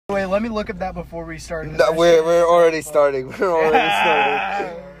let me look at that before we start. No, we're already starting. We're already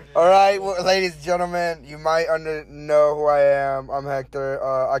starting. All right, well, ladies and gentlemen, you might know who I am. I'm Hector.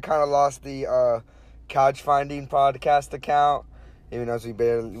 I kind of lost the couch finding podcast account, even though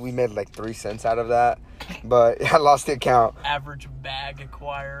we made like 3 cents out of that. But I lost the account. Average bag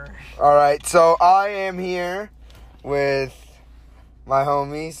acquirer. All right, so I am here with my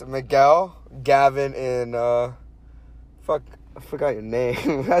homies, Miguel, Gavin, and I forgot your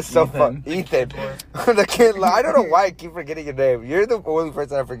name. That's so fun. Ethan. The kid. I don't know why I keep forgetting your name. You're the only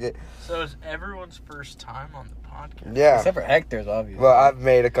person I forget. So it's everyone's first time on the podcast. Yeah. Except for Hector's, obviously. Well, I've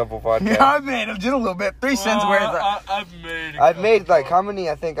made a couple podcasts. Yeah, I've made them just a little bit. 3 cents worth. I've made like, how many?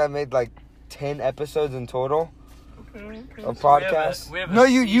 I think I made like 10 episodes in total of podcasts. We have a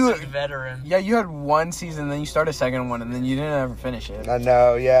seasoned veteran. Yeah, you had 1 season, then you started a second one, and then you didn't ever finish it. I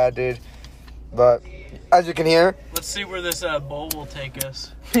know, yeah, dude. But as you can hear, let's see where this bowl will take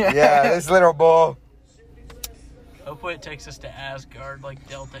us. Yeah, this little bowl. Hopefully it takes us to Asgard, like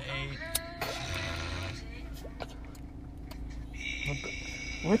Delta 8.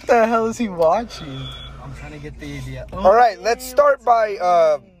 What the hell is he watching? I'm trying to get the idea. All right, let's start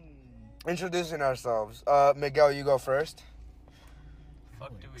by introducing ourselves. Miguel, you go first.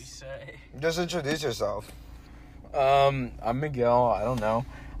 Fuck do we say? Just introduce yourself. I'm Miguel. I don't know.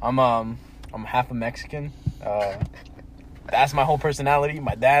 I'm half a Mexican. That's my whole personality.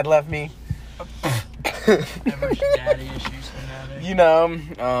 My dad left me. Never daddy issues fanatic. You know,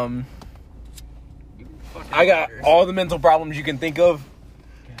 I got all the mental problems you can think of.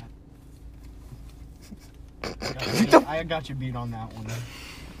 I got you beat on that one.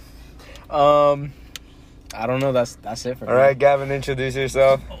 I don't know. That's it for me. All right, Gavin, introduce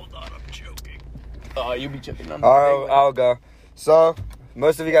yourself. Hold on, I'm joking. Oh, you be choking on. I'll go. So,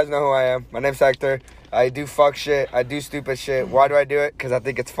 most of you guys know who I am. My name's Hector. I do fuck shit. I do stupid shit. Why do I do it? Because I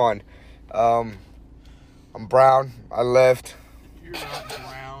think it's fun. I'm brown. I lift. You're not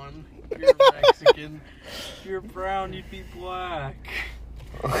brown. You're Mexican. If you're brown, you'd be black.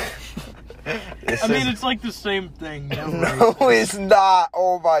 It's like the same thing. No, it's not.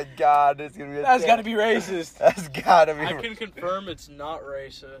 Oh my god, it's gonna be. That's gotta be racist. That's gotta be. I can confirm it's not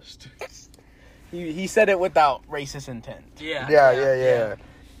racist. He said it without racist intent. Yeah.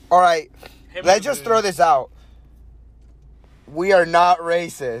 All right, let's just throw this out. We are not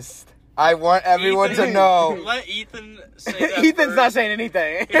racist. I want everyone to know. Let Ethan say that. Ethan's first. not saying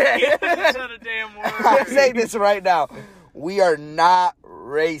anything. Ethan said a damn word. I'm saying this right now. We are not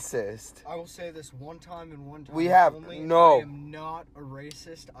racist. I will say this one time and one time We have only. no. I am not a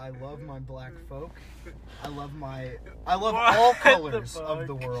racist. I love my black folk. I love all colors of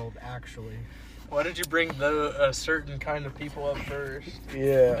the world, actually. Why did you bring a certain kind of people up first?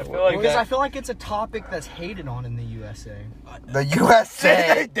 Yeah. I feel like it's a topic that's hated on in the USA. The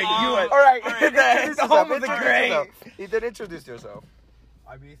USA. The U.S. All right. The home of the great. Ethan, introduce yourself.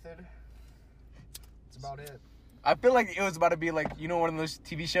 I'm Ethan. That's about it. I feel like it was about to be like, you know, one of those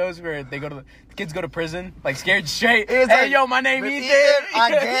TV shows where they the kids go to prison, like scared straight. Hey, like, yo, my name Ethan.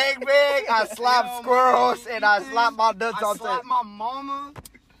 I gangbang, I slap squirrels, and I slap my nuts on I slap my mama.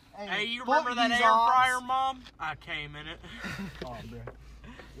 Hey, you remember that air fryer, Mom? I came in it. Oh, bro.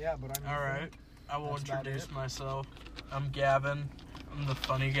 Yeah, but I'm... All right. I will introduce myself. I'm Gavin. I'm the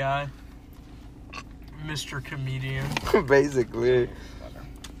funny guy. Mr. Comedian. Basically.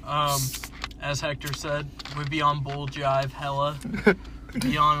 As Hector said, we be on Bull Jive hella.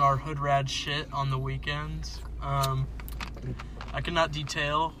 Be on our hood rad shit on the weekends. I cannot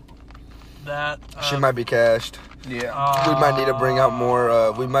detail that. She might be cashed. Yeah. We might need to bring out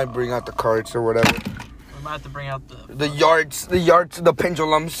more, we might bring out the carts or whatever. We might have to bring out the yards, the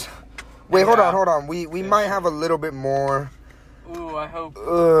pendulums. Wait, hold on. We might have a little bit more. Ooh, I hope.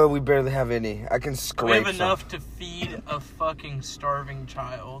 We barely have any. I can scrape. We have enough to feed a fucking starving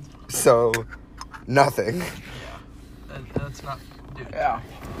child. So, nothing. Yeah. That's not... Dude. Yeah.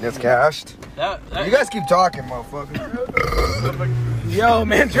 It's cashed. You guys keep talking, motherfucker. Yo,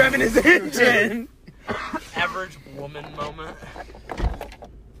 man, driving his engine. Average woman moment.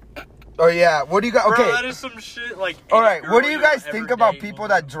 Oh, yeah. What do you guys... Okay. Bro, that is some shit like... All right. What do you guys think about people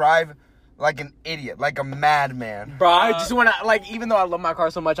that drive like an idiot, like a madman? Bro, I just want to, like, even though I love my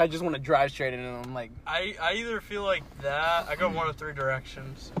car so much, I just want to drive straight in and I'm like... I either feel like that... I go one of 3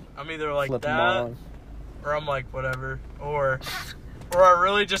 directions. I'm either like Flip that, or I'm like, whatever. Or I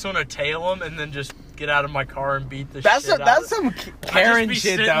really just want to tail him and then just get out of my car and beat the shit out of him. That's some Karen be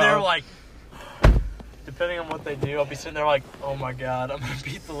shit, sitting though. there like... Depending on what they do, I'll be sitting there like, oh my god, I'm going to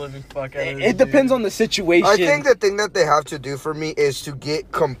beat the living fuck out of this It depends on the situation. I think the thing that they have to do for me is to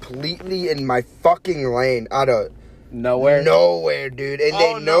get completely in my fucking lane out of Nowhere, dude. And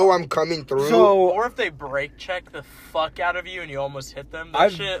they know I'm coming through. Or if they brake check the fuck out of you and you almost hit them,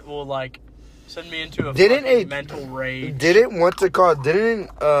 that shit will, like, send me into a fucking mental rage. Didn't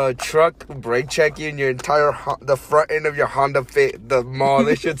truck brake check you in your entire the front end of your Honda Fit, the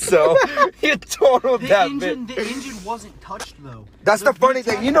demolish itself? You totaled that bit. The engine wasn't touched though. That's the funny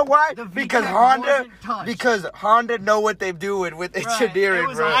thing. You know why? Because Honda Honda know what they do with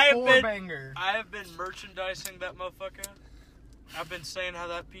engineering, bro. I have been merchandising that motherfucker. I've been saying how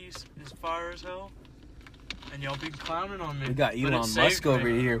that piece is fire as hell, and y'all been clowning on me. We got Elon Musk over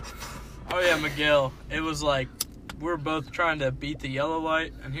here. Oh yeah, Miguel. It was like we were both trying to beat the yellow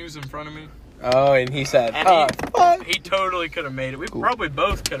light, and he was in front of me. Oh, and he said, he totally could have made it. We probably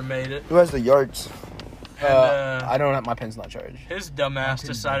both could have made it. Who has the yards? And, I don't have my pen's not charged. His dumbass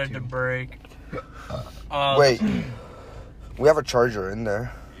decided to brake. Wait, we have a charger in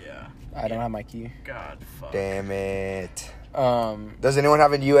there. Yeah. I don't have my key. God, fuck. Damn it. Does anyone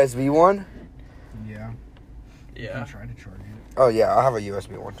have a USB one? Yeah. Yeah. Try to charge it. Oh yeah, I have a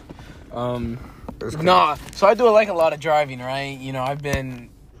USB one. Nah. So I do like a lot of driving, right? You know,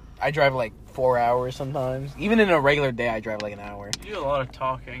 I drive like 4 hours sometimes. Even in a regular day, I drive like an hour. You do a lot of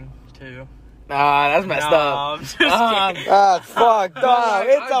talking too. Nah, that's messed up. I'm just kidding. That's fucked up.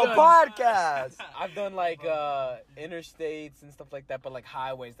 It's a podcast. I've done like interstates and stuff like that, but like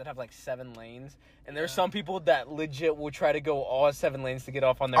highways that have like 7 lanes. And there's some people that legit will try to go all 7 lanes to get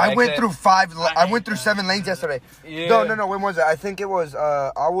off on their exit. Went through I went through 7 lanes yesterday. Yeah. No. When was it? I think it was.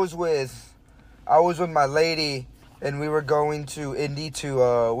 I was with my lady, and we were going to Indy to.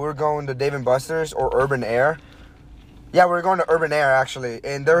 We were going to Dave & Buster's or Urban Air. Yeah, we were going to Urban Air actually,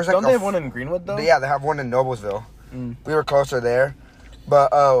 and there was like. Don't they have one in Greenwood though? Yeah, they have one in Noblesville. We were closer there,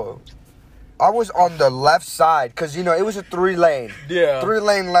 but I was on the left side because it was a 3-lane. Yeah.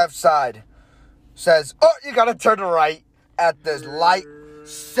 3-lane left side. Says, you gotta turn right at this light.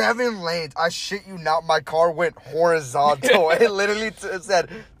 7 lanes. I shit you not. My car went horizontal. It literally said,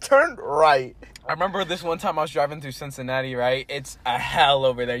 turn right. I remember this one time I was driving through Cincinnati, right? It's a hell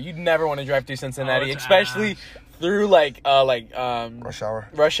over there. You'd never want to drive through Cincinnati, especially through rush hour.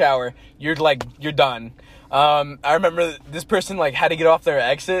 Rush hour. You're done. I remember this person had to get off their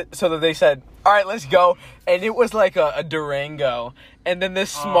exit, so that they said, all right, let's go. And it was like a Durango. And then this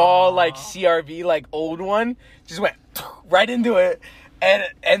small CRV old one just went right into it.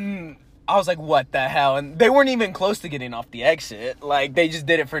 And I was like, what the hell? And they weren't even close to getting off the exit. They just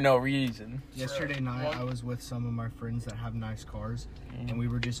did it for no reason. Yesterday night, I was with some of my friends that have nice cars, and we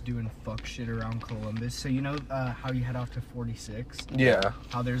were just doing fuck shit around Columbus. So you know how you head off to 46? Yeah.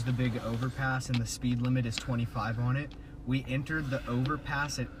 How there's the big overpass and the speed limit is 25 on it? We entered the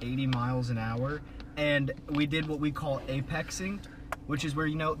overpass at 80 miles an hour, and we did what we call apexing, which is where,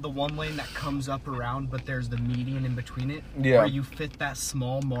 the one lane that comes up around, but there's the median in between it. Yeah. Where you fit that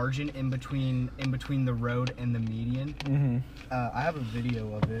small margin in between the road and the median. Mm-hmm. I have a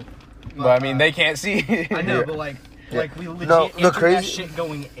video of it. But, I mean, they can't see. I know, but we legit entered that shit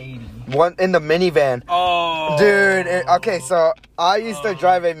going 80. One in the minivan. Oh. Dude, okay, so I used to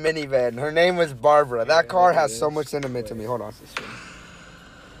drive a minivan. Her name was Barbara. That car has so much sentiment to me. Hold on.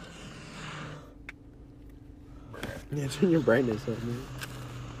 Yeah, turn your brightness up, man.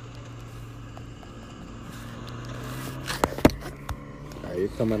 Are you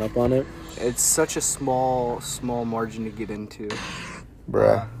coming up on it? It's such a small margin to get into.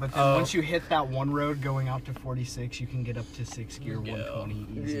 Bruh. But then once you hit that one road going out to 46, you can get up to 6th gear, 120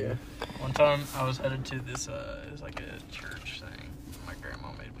 easy. Yeah. One time I was headed to this, it was like a church thing. My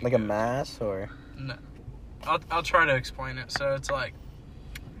grandma made me Like go. a mass, or? No. I'll try to explain it. So it's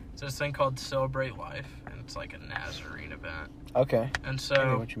this thing called Celebrate Life, and it's like a Nazarene event. Okay. And I know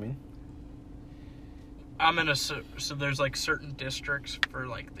so what you mean. I'm in so there's certain districts for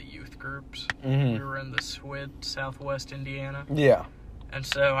the youth groups. Mm-hmm. We were in the SWID, Southwest Indiana. Yeah. And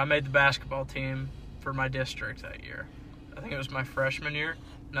so I made the basketball team for my district that year. I think it was my freshman year.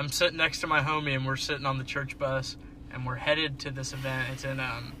 And I'm sitting next to my homie, and we're sitting on the church bus, and we're headed to this event. It's in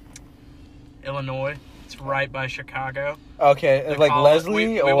Illinois. It's right by Chicago. Okay, The like college- Leslie,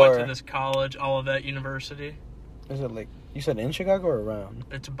 we or went to this college, Olivet University. is it you said in Chicago or around?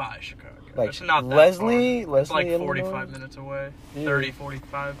 It's by Chicago. Like it's not that Leslie, far. It's like Illinois? 45 minutes away. Yeah. 30,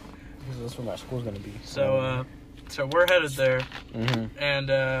 45. Because that's where my school's gonna be. So we're headed there, Mm-hmm. and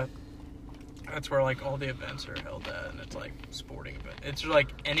that's where all the events are held at, and it's sporting event. It's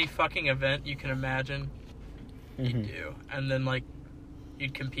any fucking event you can imagine, you do, and then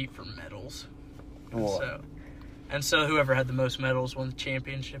you'd compete for medals. And so whoever had the most medals won the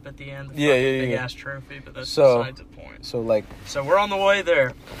championship at the end. The big ass trophy, but that's besides the point. So So we're on the way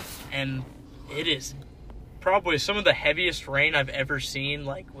there, and it is probably some of the heaviest rain I've ever seen,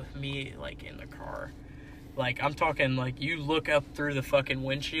 like, with me, like, in the car. Like, I'm talking, like, you look up through the fucking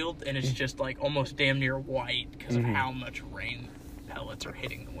windshield, and it's just, like, almost damn near white because of how much rain pellets are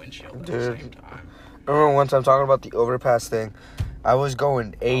hitting the windshield at the same time. I remember one time talking about the overpass thing. I was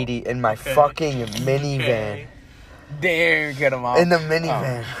going 80 in my fucking minivan. Okay. Damn, get him off. In the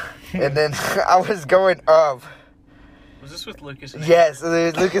minivan. And then I was going up. Was this with Lucas? Yes,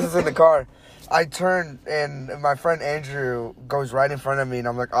 Lucas is in the car. I turned, and my friend Andrew goes right in front of me, and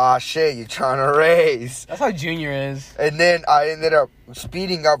I'm like, "Ah, shit, you trying to race?" That's how Junior is. And then I ended up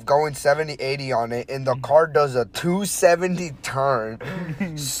speeding up, going 70, 80 on it, and the car does a 270 turn,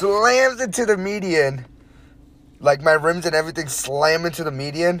 slams into the median. Like, my rims and everything slam into the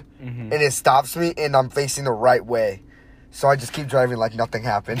median, and it stops me, and I'm facing the right way. So I just keep driving like nothing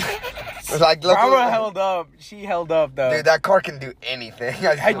happened. Like, Barbara held up. She held up, though. Dude, that car can do anything.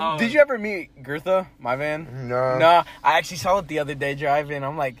 Hey, did you ever meet Gertha, my van? No. No, I actually saw it the other day driving.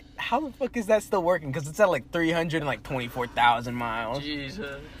 I'm like, how the fuck is that still working? Because it's at like 324,000 miles.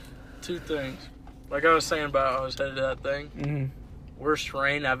 Jesus. Two things. Like I was saying about I was headed to that thing. Worst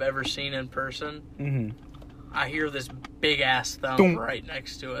rain I've ever seen in person. I hear this big ass thump right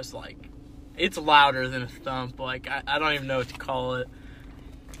next to us. Like, it's louder than a thump. Like, I don't even know what to call it.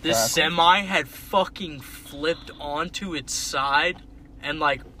 This semi had fucking flipped onto its side and,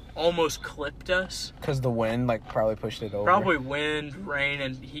 like, almost clipped us. Because the wind, like, probably pushed it over. Probably wind, rain,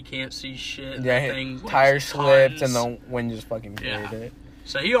 and he can't see shit. Yeah, tire slipped and the wind just fucking carried it.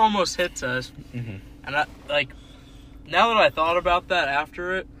 So he almost hits us. And, I, like, now that I thought about that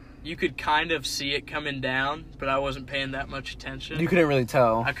after it, you could kind of see it coming down, but I wasn't paying that much attention. You couldn't really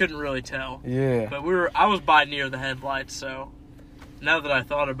tell. I couldn't really tell. Yeah. But I was by near the headlights, so now that I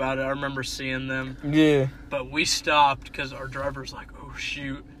thought about it, I remember seeing them. Yeah. But we stopped because our driver's like, oh,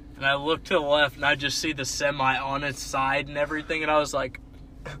 shoot. And I looked to the left, and I just see the semi on its side and everything, and I was like,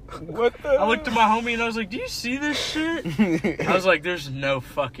 what the? I looked at my homie, and I was like, do you see this shit? I was like, there's no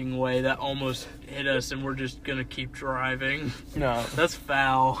fucking way that almost hit us, and we're just going to keep driving. No. That's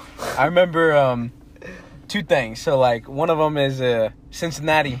foul. I remember two things. So, like, one of them is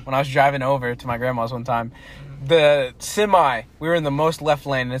Cincinnati, when I was driving over to my grandma's one time. The semi, we were in the most left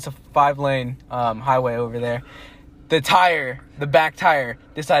lane, and it's a 5-lane highway over there. The back tire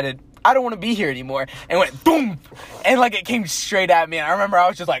decided, I don't want to be here anymore, and went boom, and like it came straight at me. And I remember I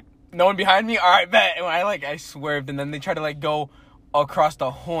was just like, no one behind me, all right, bet. And I swerved, and then they tried to like go across the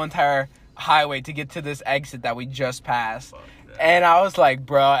whole entire highway to get to this exit that we just passed. And I was like,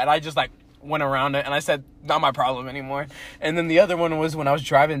 bro, and I just like went around it, and I said, not my problem anymore. And then the other one was when I was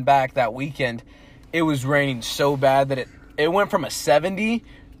driving back that weekend. It was raining so bad that it went from a 70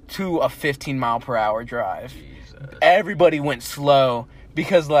 to a 15 mile per hour drive. Jesus. Everybody went slow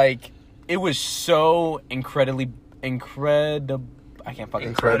because like it was so incredibly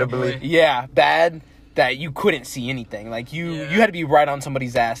yeah, bad that you couldn't see anything. Like you had to be right on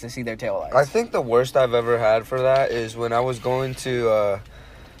somebody's ass to see their taillights. I think the worst I've ever had for that is when I was going to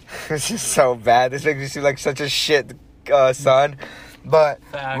it's just so bad. This makes me seem like such a shit son. But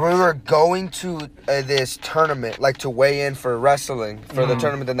we were going to this tournament, like to weigh in for wrestling for the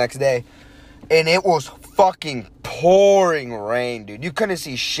tournament the next day. And it was fucking pouring rain, dude. You couldn't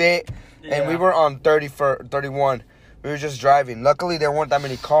see shit. Yeah. And we were on 31. We were just driving. Luckily, there weren't that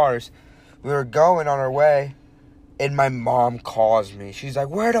many cars. We were going on our way. And my mom calls me. She's like,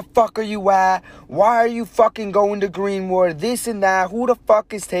 where the fuck are you at? Why are you fucking going to Greenwood? This and that. Who the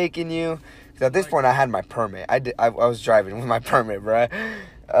fuck is taking you? At this point, I had my permit. I was driving with my permit, bro.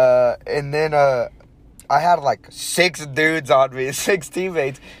 And then I had like 6 dudes on me, 6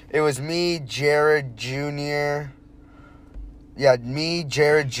 teammates. It was me, Jared Jr. Yeah, me,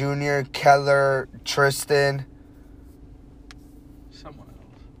 Jared Jr., Keller, Tristan. Someone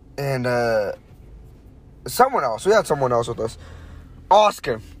else. And someone else. We had someone else with us.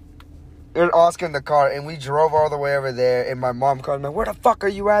 Oscar. There was Oscar in the car, and we drove all the way over there, and my mom called me, where the fuck are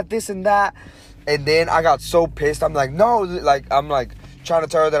you at, this and that, and then I got so pissed, I'm like, no, like, I'm like, trying to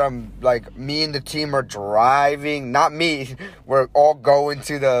tell her that I'm, like, me and the team are driving, not me, we're all going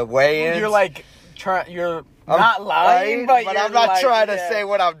to the weigh-ins. You're like, I'm not lying, but I'm not trying to say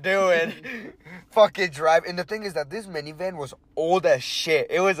what I'm doing. Fucking drive, and the thing is that this minivan was old as shit.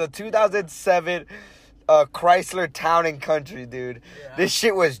 It was a 2007 Chrysler Town and Country, dude. Yeah. This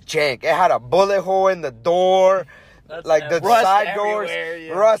shit was jank. It had a bullet hole in the door. Like the side doors.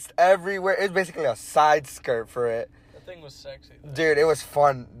 Yeah. Rust everywhere. It's basically a side skirt for it. That thing was sexy, though. Dude, it was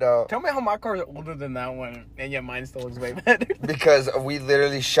fun, though. Tell me how my car is older than that one, and yet mine still looks way better. Because we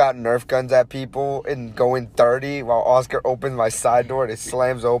literally shot Nerf guns at people and going 30 while Oscar opens my side door and it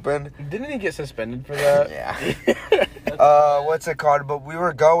slams open. Didn't he get suspended for that? Yeah. What's it called? But we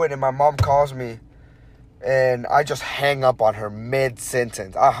were going and my mom calls me and I just hang up on her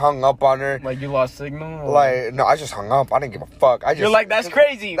mid-sentence. I hung up on her. Like you lost signal? Or? Like, no, I just hung up. I didn't give a fuck. You're like, that's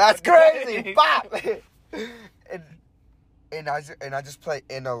crazy. That's crazy. Fuck. And I just play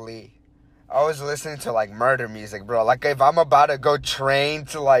Inna Lee. I was listening to like murder music, bro. Like if I'm about to go train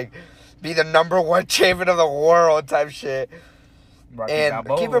to like be the #1 champion of the world type shit. Rocky And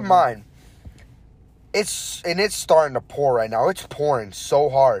Balboa. keep in mind, it's starting to pour right now. It's pouring so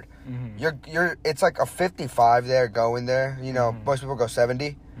hard. Mm-hmm. It's like a 55 there going there. You know, most people go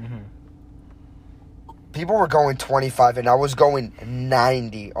 70. Mm-hmm. People were going 25 and I was going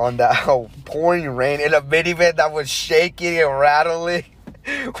 90 on that pouring rain in a minivan that was shaking and rattling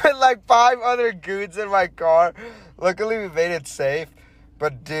with like 5 other goons in my car. Luckily we made it safe.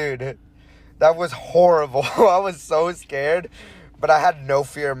 But dude, that was horrible. I was so scared. But I had no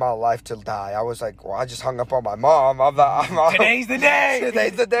fear in my life to die. I was like, well, I just hung up on my mom. Today's the day.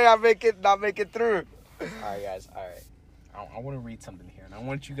 Today's the day I not make it through. All right, guys. All right. I want to read something here, and I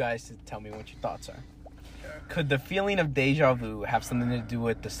want you guys to tell me what your thoughts are. Could the feeling of deja vu have something to do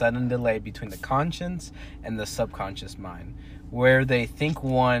with the sudden delay between the conscious and the subconscious mind, where they think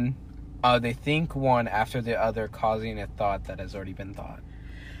one after the other, causing a thought that has already been thought?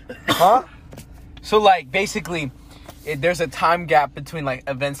 Huh? So, like, basically, there's a time gap between, like,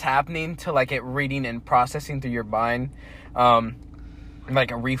 events happening to, like, it reading and processing through your mind,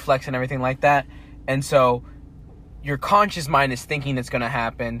 like a reflex and everything like that. And so your conscious mind is thinking it's going to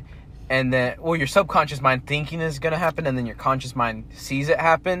happen, and then, well, your subconscious mind thinking it's going to happen, and then your conscious mind sees it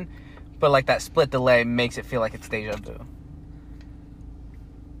happen, but, like, that split delay makes it feel like it's deja vu.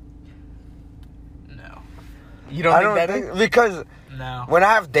 No. You don't think that is? Because No. when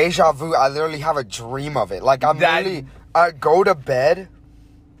I have deja vu, I literally have a dream of it. Like, I go to bed,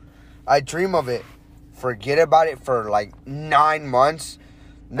 I dream of it, forget about it for, like, 9 months.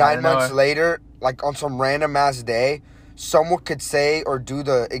 9 months later, like, on some random-ass day, someone could say or do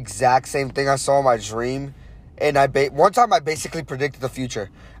the exact same thing I saw in my dream. And one time I basically predicted the future.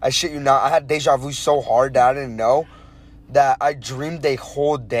 I shit you not. I had deja vu so hard that I didn't know that I dreamed a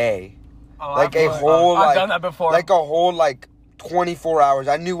whole day. Oh, Like I've done that before. Like a whole, like, 24 hours.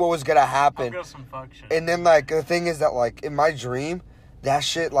 I knew what was going to happen. I've got some fuck shit. And then, like, the thing is that, like, in my dream, that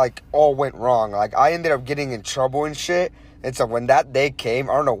shit, like, all went wrong. Like, I ended up getting in trouble and shit. And so when that day came,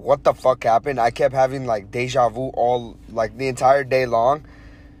 I don't know what the fuck happened. I kept having, like, deja vu all, like, the entire day long.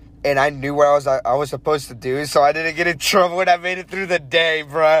 And I knew what I was supposed to do, so I didn't get in trouble and I made it through the day,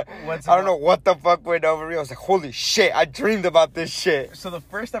 bruh. I don't know what the fuck went over me. I was like, holy shit, I dreamed about this shit. So the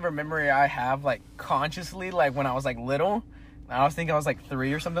first ever memory I have, like, consciously, like, when I was, like, little, I was thinking I was, like,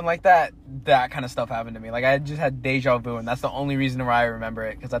 3 or something like that, that kind of stuff happened to me. Like, I just had deja vu, and that's the only reason why I remember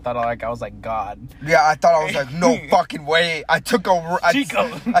it, because I thought, like, I was, like, God. Yeah, I thought I was like, no fucking way. I took a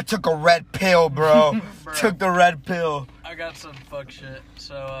red pill, bro. Took the red pill. I got some fuck shit.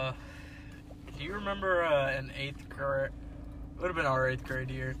 So, do you remember in 8th grade? Would have been our 8th grade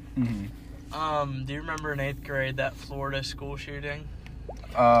year. Mm-hmm. Do you remember in 8th grade that Florida school shooting?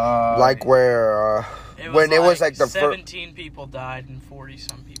 Like where, It was like the 17 people died and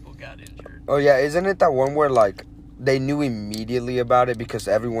 40-some people got injured. Oh yeah, isn't it that one where like they knew immediately about it because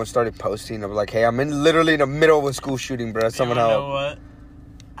everyone started posting of like, hey, I'm literally in the middle of a school shooting, bro. Someone help. You know what?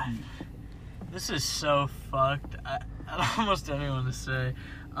 This is so fucked. I almost don't even want to say.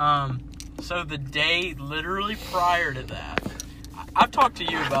 So the day literally prior to that, I've talked to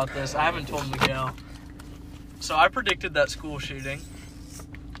you about this. I haven't told Miguel. So I predicted that school shooting.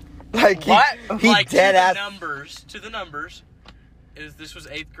 Like he Like dead ass. to the numbers. This was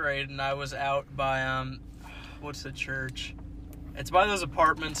 8th grade, and I was out by what's the church? It's by those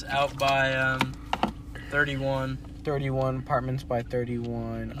apartments out by 31. 31 apartments by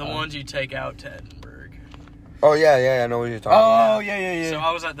 31. The ones you take out to Edinburgh. Oh yeah, I know what you're talking about. Oh yeah. So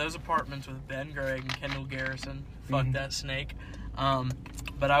I was at those apartments with Ben Gregg and Kendall Garrison. Fuck that snake.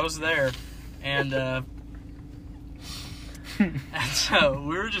 But I was there, and and so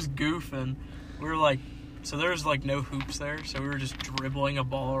we were just goofing. We were like, so there was like no hoops there, so we were just dribbling a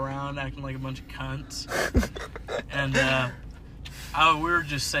ball around, acting like a bunch of cunts. And we were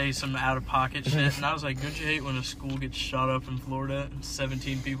just saying some out of pocket shit, and I was like, don't you hate when a school gets shot up in Florida and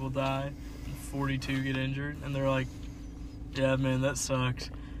 17 people die and 42 get injured? And they're like, yeah, man, that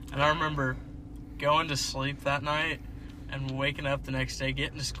sucks. And I remember going to sleep that night and waking up the next day,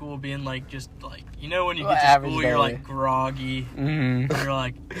 getting to school, being like, just like, you know, when you get to Average school, day. you're like groggy. Mm-hmm. You're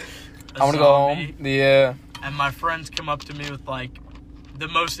like, I want to go home. Yeah. And my friends come up to me with like the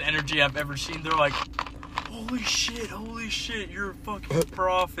most energy I've ever seen. They're like, holy shit, you're a fucking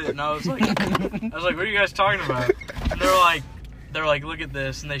prophet. And I was like, what are you guys talking about? And they're like, look at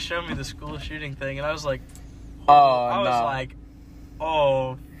this. And they showed me the school shooting thing. And I was like,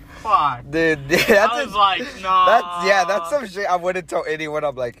 oh, fuck. Dude, That's nah. That's some shit I wouldn't tell anyone.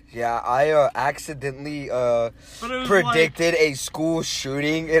 I'm like, yeah, I accidentally predicted a school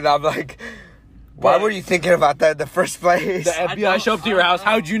shooting, and I'm like, why were you thinking about that in the first place? The FBI show up to your house.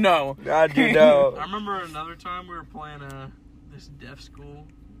 How'd you know? How'd you know? I remember another time we were playing this deaf school,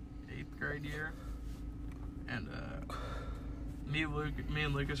 8th grade year, and me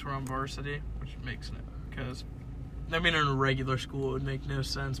and Lucas were on varsity, which makes no, because I mean in a regular school it would make no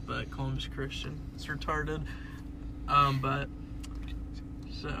sense, but Columbus Christian, it's retarded. But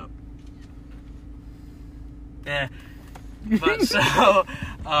so yeah, but so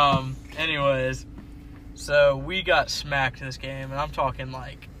anyways, so we got smacked in this game, and I'm talking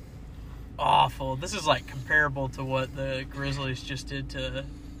like awful. This is like comparable to what the Grizzlies just did to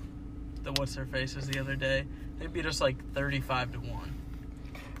the what's their faces the other day. They beat us like 35-1.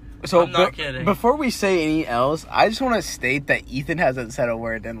 So I'm not kidding. Before we say any else, I just want to state that Ethan hasn't said a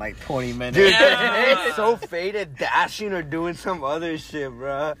word in like 20 minutes. Dude, Yeah. it's so faded, dashing or doing some other shit,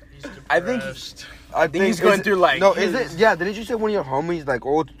 bro. He's I think depressed. he's going through like no, is it? Yeah, didn't you say one of your homies, like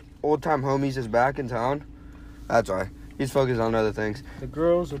old time homies, is back in town? That's why he's focused on other things. the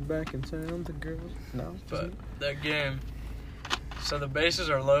girls are back in town. The girls, no, But that game, so the bases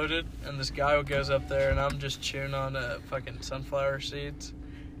are loaded, and this guy goes up there, and I'm just chewing on fucking sunflower seeds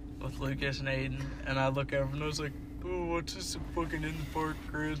with Lucas and Aiden, and I look over, and I was like, oh, what's this, a fucking in the park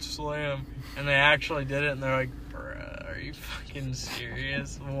grand slam? And they actually did it, and they're like, bruh, are you fucking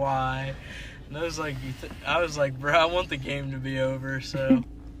serious? Why? And I was like, bruh, I want the game to be over, so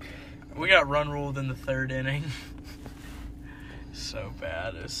we got run ruled in the 3rd inning. So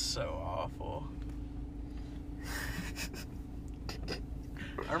bad, it's so awful.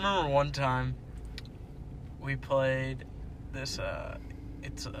 I remember one time we played this,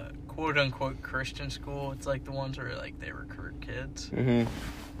 it's a quote-unquote Christian school. It's like the ones where like they recruit kids. Mm-hmm.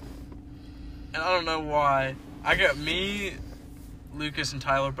 And I don't know why. Me, Lucas, and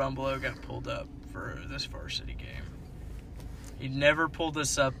Tyler Bumbleau got pulled up for this varsity game. He never pulled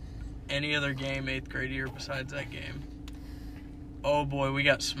us up any other game 8th grade year besides that game. Oh boy, we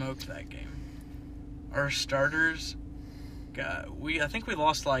got smoked that game. Our starters I think we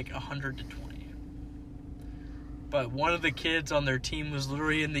lost like 100-20. But one of the kids on their team was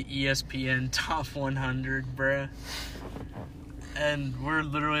literally in the ESPN top 100, bruh. And we're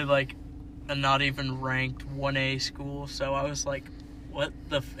literally like a not even ranked 1A school. So I was like, what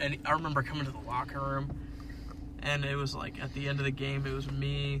the and I remember coming to the locker room, and it was like at the end of the game, it was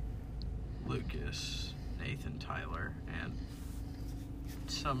me, Lucas, Nathan, Tyler, and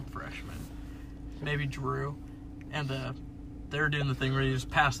some freshman, maybe Drew. And they were doing the thing where you just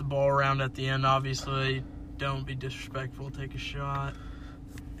pass the ball around at the end, obviously. Don't be disrespectful, take a shot.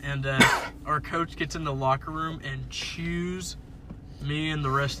 And our coach gets in the locker room and chews me and the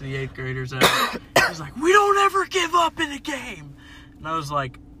rest of the 8th graders out. He's like, we don't ever give up in a game. And I was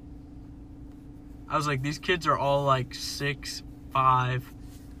like, these kids are all like 6'5". I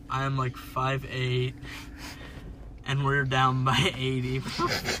am like 5'8". And we're down by 80.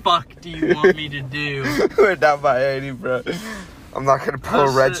 What the fuck do you want me to do? We're down by 80, bro. I'm not going to pull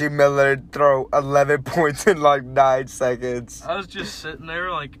Reggie Miller and throw 11 points in like 9 seconds. I was just sitting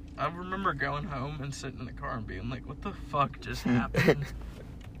there like, I remember going home and sitting in the car and being like, what the fuck just happened?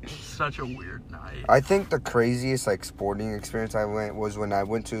 It's such a weird night. I think the craziest like sporting experience I went was when I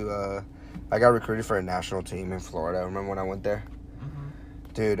went to, I got recruited for a national team in Florida. Remember when I went there? Mm-hmm.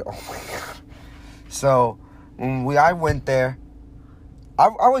 Dude, oh my God. So, when I went there,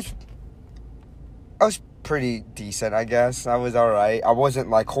 I was pretty decent, I guess. I was alright. I wasn't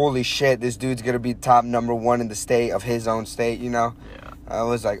like, holy shit, this dude's gonna be top number 1 in the state of his own state, you know? Yeah. I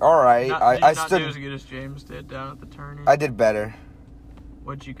was like, alright. I stood. stood Do as good as James did down at the tourney. I did better.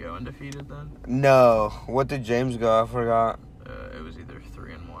 What'd you go, undefeated then? No. What did James go? I forgot. It was either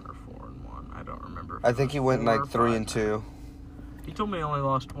 3-1 or 4-1. I don't remember. I think he went like 3-2. He told me he only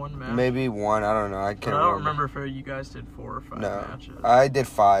lost 1 match. Maybe 1. I don't know. I can't I don't remember. remember if you guys did 4 or 5 matches. I did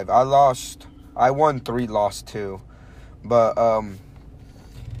 5. I won 3, lost 2. But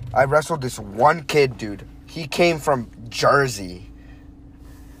I wrestled this one kid, dude. He came from Jersey.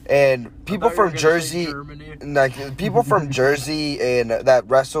 And people from Jersey, like people from Jersey and that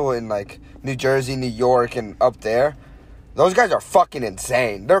wrestle in like New Jersey, New York, and up there, Those guys are fucking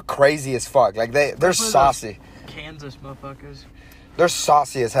insane. They're crazy as fuck. Like, they're Especially saucy. those Kansas motherfuckers. They're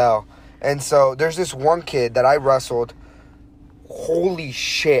saucy as hell. And so there's this one kid that I wrestled. Holy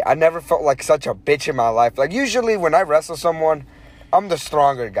shit. I never felt like such a bitch in my life. Like, usually when I wrestle someone, I'm the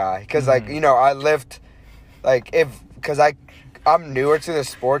stronger guy. Because, like, you know, I lift, like, because I'm newer to the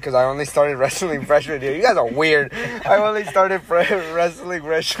sport because I only started wrestling freshman year. You guys are weird. I only started wrestling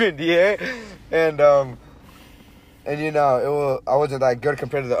freshman year. And you know, I wasn't that good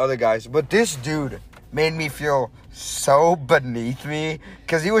compared to the other guys. But this dude made me feel so beneath me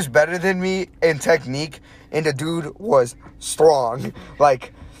because he was better than me in technique. And the dude was strong.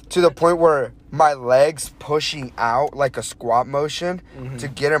 Like, to the point where my legs pushing out like a squat motion to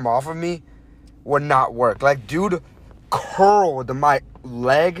get him off of me would not work. Like, dude curled my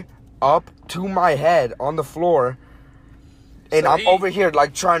leg up to my head on the floor. And I'm over here,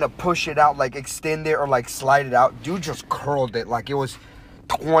 like, trying to push it out, like, extend it or, like, slide it out. Dude just curled it like it was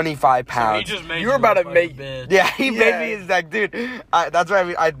 25 pounds. So he just made You were about to make... Yeah, he made me his, like, dude. That's what I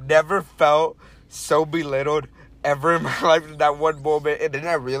mean. I never felt so belittled ever in my life in that one moment. And then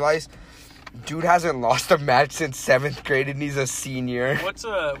I realized, dude hasn't lost a match since 7th grade and he's a senior. What's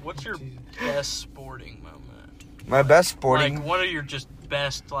your best sporting moment? My best sporting... Like, what are your just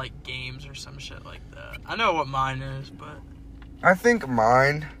best, like, games or some shit like that? I know what mine is, but... I think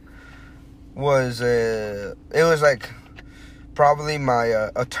mine was, it was, like, probably my,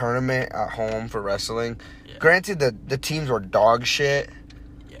 a tournament at home for wrestling. Yeah. Granted, the teams were dog shit.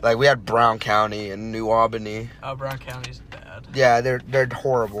 Yeah. Like, we had Brown County and New Albany. Oh, Brown County's bad. Yeah, they're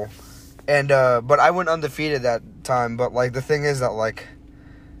horrible. And, but I went undefeated that time. But, like, the thing is that, like,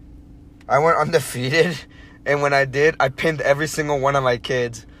 I went undefeated. And when I did, I pinned every single one of my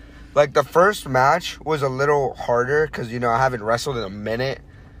kids. Like, the first match was a little harder because, you know, I haven't wrestled in a minute.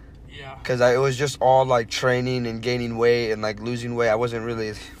 Yeah. Because it was just all, like, training and gaining weight and, like, losing weight. I wasn't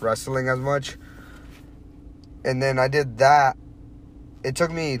really wrestling as much. And then I did that. It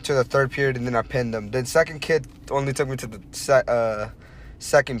took me to the third period, and then I pinned them. The second kid only took me to the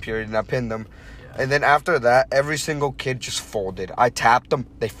second period, and I pinned them. Yeah. And then after that, every single kid just folded. I tapped them.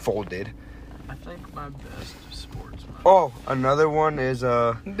 They folded. I think my best sports moment. Oh, another one is...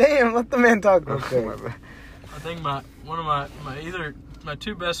 Damn, let the man talk real quick. I think my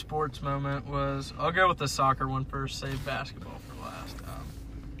two best sports moment was, I'll go with the soccer one first, save basketball for last.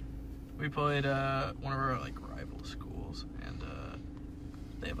 We played one of our, like, rival schools, and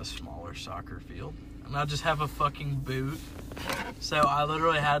they have a smaller soccer field, and I just have a fucking boot, so I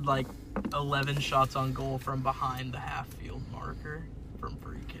literally had, like, 11 shots on goal from behind the half field marker from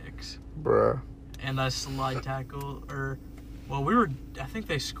free kicks. Bruh. And I slide tackle, I think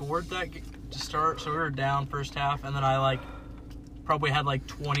they scored that to start, so we were down first half, and then I, like, probably had, like,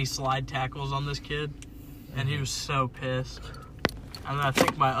 20 slide tackles on this kid, and he was so pissed. And then I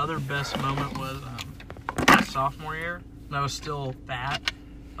think my other best moment was my sophomore year, and I was still fat.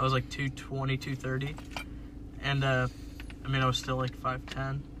 I was, like, 220, 230, and, I was still, like,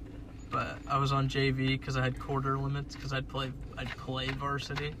 5'10", but I was on JV because I had quarter limits, because I'd play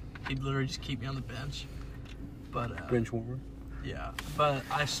varsity. He'd literally just keep me on the bench. But Bench warmer. yeah. But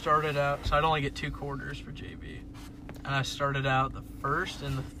I started out, so I'd only get 2 quarters for JV. And I started out the first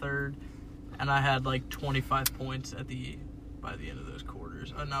and the third, and I had like 25 points by the end of those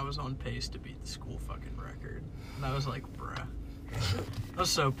quarters. And I was on pace to beat the school fucking record. And I was like, bruh. I was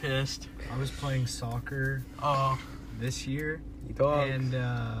so pissed. I was playing soccer this year. And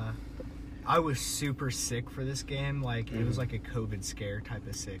I was super sick for this game. Like, it was like a COVID scare type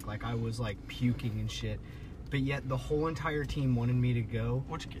of sick. Like, I was, like, puking and shit. But yet, the whole entire team wanted me to go.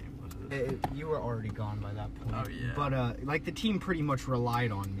 Which game was it? You were already gone by that point. Oh, yeah. But, like, the team pretty much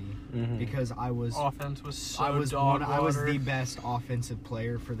relied on me. Because I was... Offense was so I was water. the best offensive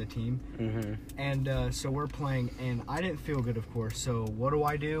player for the team. And so we're playing, and I didn't feel good, of course. So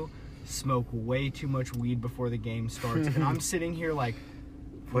what do? Smoke way too much weed before the game starts. And I'm sitting here like...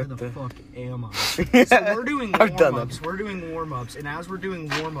 Where the fuck am I? So we're doing warm-ups. And as we're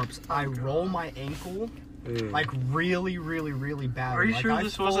doing warm-ups, I roll my ankle, like, really, really, really bad. Are you like, sure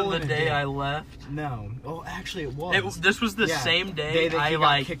this wasn't the day I left? No. Oh, actually, it was. This was the same day that I, got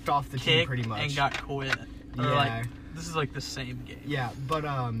like, kicked off the team, pretty much. And got quit. Or, like, this is, like, the same game. Yeah, but,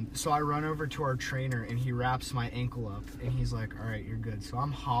 so I run over to our trainer, and he wraps my ankle up, and he's like, all right, you're good. So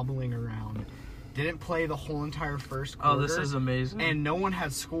I'm hobbling around. Didn't play the whole entire first quarter. Oh, this is amazing. And no one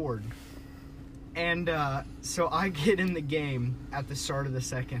had scored. And so I get in the game at the start of the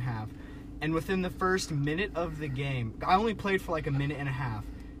second half. And within the first minute of the game, I only played for like a minute and a half.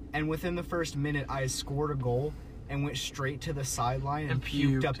 And within the first minute, I scored a goal. and went straight to the sideline and And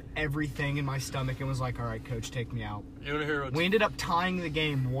puked puked. up everything in my stomach and was like, all right, coach, take me out. You want to hear what's... We ended up tying the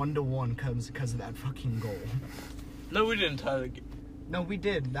game 1-1 because of that fucking goal. No, we didn't tie the game. No, we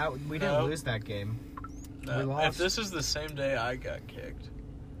did. We didn't No. lose that game. No. We lost. If this is the same day I got kicked,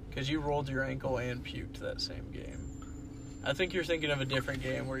 because you rolled your ankle and puked that same game, I think you're thinking of a different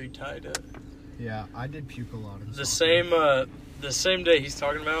game where you tied it. Yeah, I did puke a lot. In The soccer. same day he's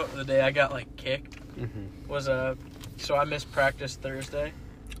talking about, the day I got like kicked, Mm-hmm. was so I missed practice Thursday,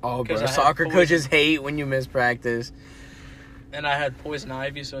 Oh, bro, 'Cause I had soccer poison. coaches hate when you miss practice. and I had poison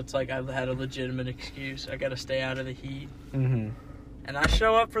ivy, so it's like I had a legitimate excuse. I got to stay out of the heat. Mm-hmm. And I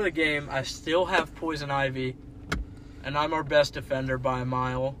show up for the game. I still have poison ivy, and I'm our best defender by a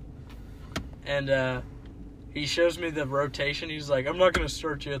mile. And he shows me the rotation. He's like, I'm not going to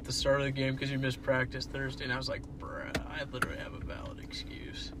start you at the start of the game because you missed practice Thursday. And I was like, bruh, I literally have a valid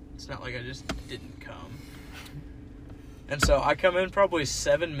excuse. It's not like I just didn't come. And so I come in probably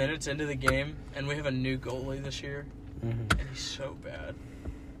 7 minutes into the game, and we have a new goalie this year, Mm-hmm. and he's so bad.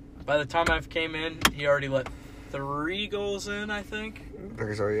 By the time I came in, he already let 3 goals in, I think.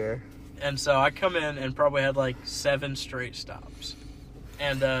 Okay, so yeah. And so I come in and probably had like 7 straight stops.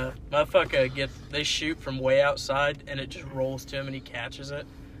 And motherfucker they shoot from way outside, and it just rolls to him, and he catches it.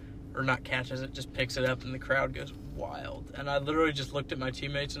 Or not catches it, just picks it up, and the crowd goes wild. And I literally just looked at my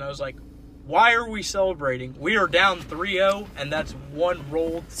teammates, and I was like, why are we celebrating? We are down 3-0, and that's 1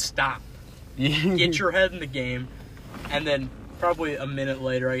 rolled stop. Get your head in the game. And then probably a minute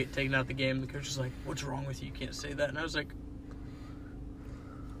later, I get taken out the game. The coach was like, what's wrong with you? You can't say that. And I was like,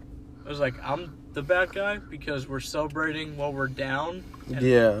 I'm the bad guy because we're celebrating while we're down? And,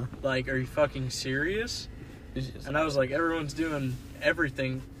 Yeah. like, are you fucking serious? And I was like, everyone's doing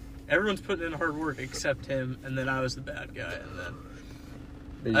everything. Everyone's putting in hard work except him. And then I was the bad guy. And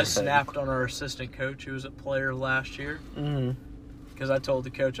then I snapped on our assistant coach, who was a player last year. Mm-hmm. Because I told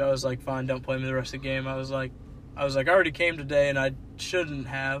the coach, I was like, fine, don't play me the rest of the game. I was like, I already came today, and I shouldn't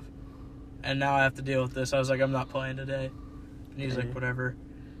have. And now I have to deal with this. I was like, I'm not playing today. And he's like, whatever.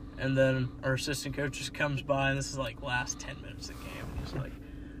 And then our assistant coach just comes by, and this is like last 10 minutes of the game. And he's like,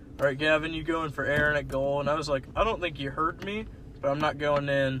 all right, Gavin, you going for Aaron at goal? And I was like, I don't think you heard me, but I'm not going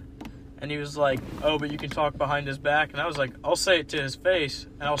in. And he was like, oh, but you can talk behind his back. And I was like, I'll say it to his face,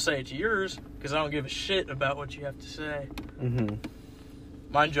 and I'll say it to yours, because I don't give a shit about what you have to say. Mm-hmm.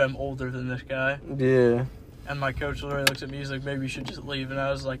 Mind you, I'm older than this guy. Yeah. And my coach literally looks at me, he's like, maybe you should just leave. And I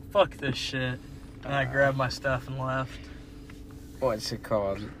was like, fuck this shit. And I grabbed my stuff and left. What's it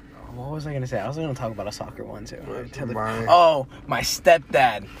called? What was I gonna say? I was gonna talk about a soccer one too. Mine. Oh, my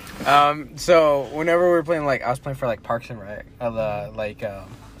stepdad. So whenever we were playing, like, I was playing for like Parks and Rec,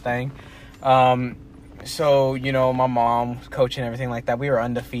 thing. So, you know, my mom was coaching everything like that. We were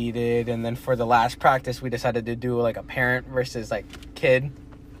undefeated, and then for the last practice, we decided to do like a parent versus like kid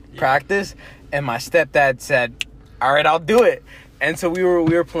practice. And my stepdad said, "All right, I'll do it." And so we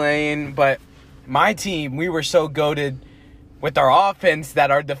were playing, but my team, we were so goated with our offense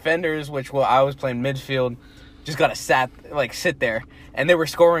that our defenders, I was playing midfield, just gotta sit there, and they were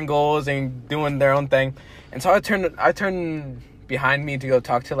scoring goals and doing their own thing. And so I turned behind me to go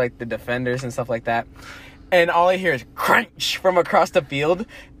talk to like the defenders and stuff like that, and all I hear is crunch from across the field,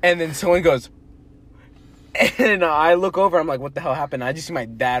 and then someone goes, and I look over, I'm like, what the hell happened? I just see my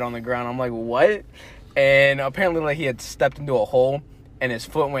dad on the ground. I'm like, what? And apparently, like, he had stepped into a hole, and his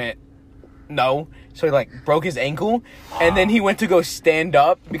foot went no, so he like broke his ankle, and then he went to go stand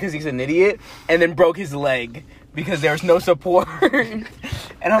up because he's an idiot, and then broke his leg because there was no support. And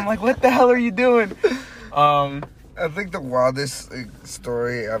I'm like, what the hell are you doing? I think the wildest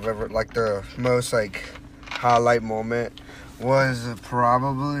story I've ever, like, the most like highlight moment was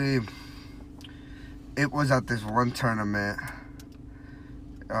probably, it was at this one tournament.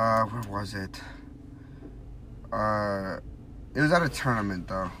 Where was it? It was at a tournament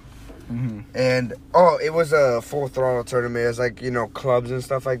though. Mm-hmm. And it was a full throttle tournament. It was like, you know, clubs and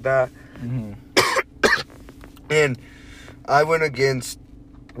stuff like that. Mm-hmm. And I went against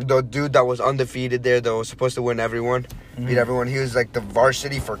the dude that was undefeated there, that was supposed to win everyone, beat everyone. He was like the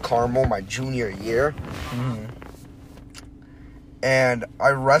varsity for Carmel my junior year. Mm-hmm. And I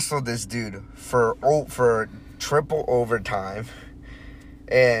wrestled this dude for triple overtime.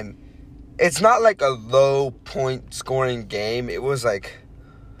 And it's not like a low point scoring game. It was like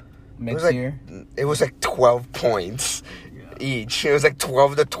Mid-tier? It was like 12 points each. It was like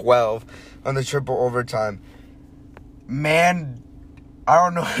 12-12 on the triple overtime. Man, I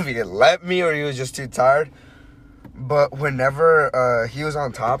don't know if he didn't let me or he was just too tired. But whenever he was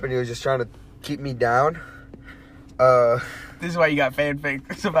on top and he was just trying to keep me down, This is why you got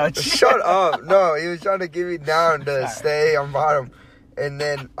fanfics about you. Shut up. No, he was trying to get me down to stay on bottom. And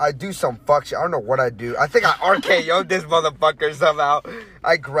then I do some fuck shit. I don't know what I do. I think I RKO'd this motherfucker somehow.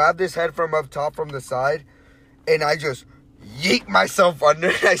 I grabbed his head from up top from the side, and I just yeet myself under.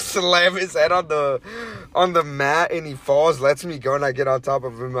 And I slam his head on the mat, and he falls, lets me go, and I get on top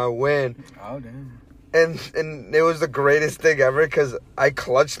of him. I win. Oh, damn. And it was the greatest thing ever because I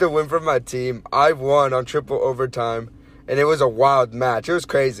clutched the win for my team. I won on triple overtime, and it was a wild match. It was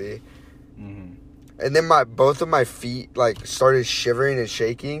crazy. And then both of my feet like started shivering and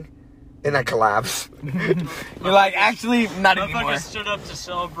shaking, and I collapsed. You're like, actually, not anymore. Motherfucker stood up to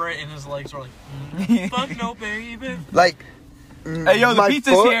celebrate, and his legs were like, fuck no, baby. Like, hey, yo, the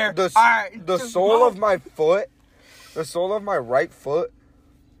pizza's foot, here. The, All right, the sole of my foot, the sole of my right foot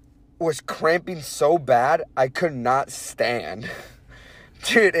was cramping so bad I could not stand.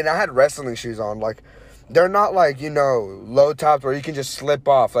 Dude, and I had wrestling shoes on. Like, they're not like, low tops where you can just slip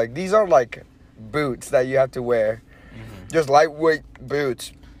off. Like, these are like boots that you have to wear. Just lightweight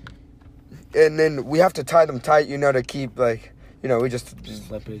boots. And then we have to tie them tight, to keep, like, we just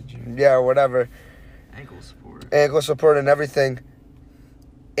slippage. Yeah, whatever. Ankle support and everything.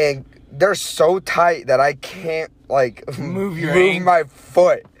 And they're so tight that I can't, like, move my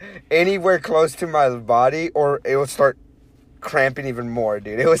foot anywhere close to my body or it will start cramping even more,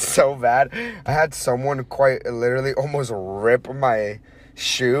 dude. It was so bad. I had someone quite literally almost rip my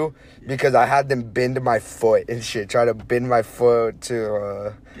shoe because I had them bend my foot and shit. Try to bend my foot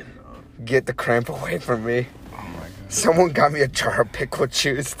to get the cramp away from me. Oh my god. Someone got me a jar of pickled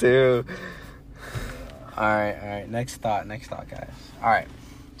juice too. Alright. Next thought, guys. Alright.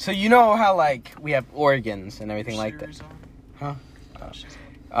 So you know how like we have organs and everything like that? Huh?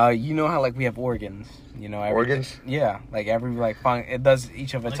 You know how like we have organs, organs? Yeah, like every like it does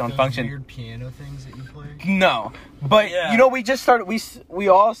each of its own those function. Weird piano things that you play. No, but we just started. We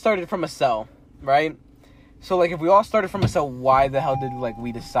all started from a cell, right? So like if we all started from a cell, why the hell did like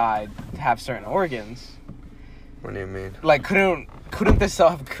we decide to have certain organs? What do you mean? Like couldn't the cell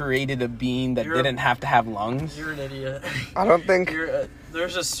have created a being that didn't have to have lungs? You're an idiot. I don't think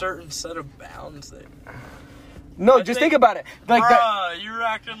there's a certain set of bounds that. No, just think about it. Like you're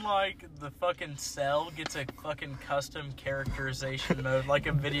acting like the fucking cell gets a fucking custom characterization mode, like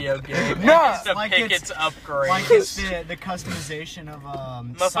a video game. No, it's to like pick it's its upgrades. Like it's the customization of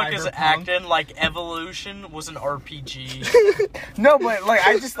Motherfuckers Cyberpunk. acting like evolution was an RPG. No, but like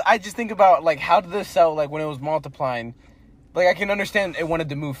I just think about like how did the cell like when it was multiplying, like I can understand it wanted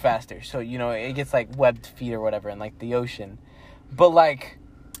to move faster, so it gets like webbed feet or whatever in like the ocean, but like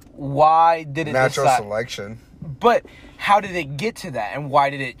why did it natural decide? Selection? But how did it get to that, and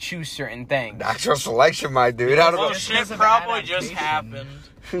why did it choose certain things? Natural selection, my dude. I don't know. Shit probably just happened.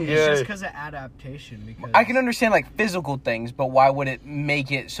 It's just because of adaptation. Because I can understand like physical things, but why would it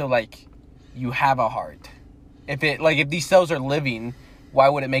make it so like you have a heart? If these cells are living, why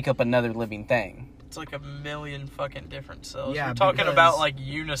would it make up another living thing? It's like a million fucking different cells. Yeah, you're talking because- about like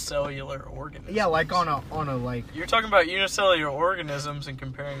unicellular organisms. Yeah, like on a like. You're talking about unicellular organisms and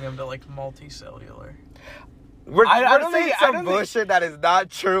comparing them to like multicellular. We're don't saying think- some bullshit that is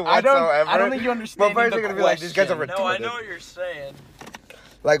not true whatsoever. I don't think you understand. But first they're gonna be like, these guys are retarded. No, I know what you're saying.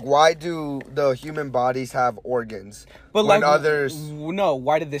 Like, why do the human bodies have organs? But when like others... no,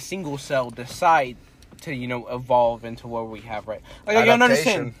 why did the single cell decide to evolve into what we have right? Like I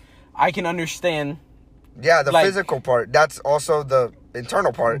Adaptation. can understand. Yeah, the like- physical part. That's also the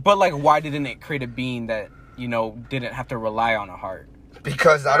internal part. But like, why didn't it create a being that didn't have to rely on a heart?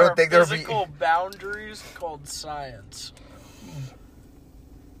 Because I don't think there'll be... physical boundaries called science.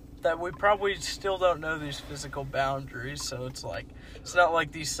 That we probably still don't know these physical boundaries, so it's not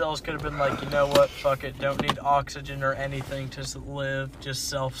like these cells could have been like, you know what, fuck it, don't need oxygen or anything to live, just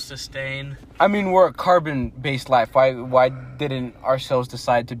self-sustain. I mean, we're a carbon-based life. Why didn't our cells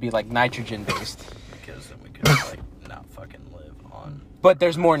decide to be like nitrogen-based? Because then we could like not fucking live on. But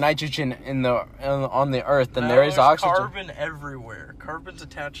there's more nitrogen on the Earth than there is oxygen. Carbon everywhere. Carbon's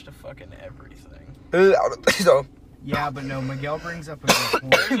attached to fucking everything. So, Yeah, but no, Miguel brings up a good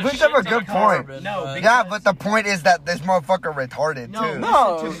point. He brings up a good point. No, because- yeah, but the point is that this motherfucker retarded, No, too.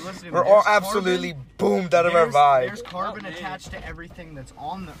 No. listen to me. We're all There's absolutely carbon- boomed out of our vibe. There's carbon Not me. attached to everything that's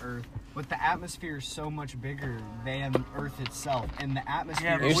on the Earth, but the atmosphere is so much bigger than Earth itself, and the atmosphere.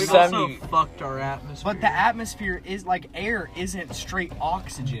 Yeah, but You're we've semi- also fucked our atmosphere. But the atmosphere is like air isn't straight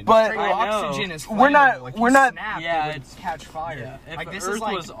oxygen. But- straight I know. oxygen is We're not- flammable. If we're you not- snap, Yeah, it would it's- catch fire. Yeah, if Like this Earth is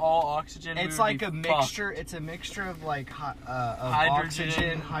like was all oxygen, we it's would like be a fucked. mixture. It's a mixture of like of Hydrogen,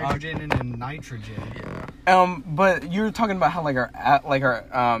 oxygen, hydrogen, and then nitrogen. But you're talking about how like our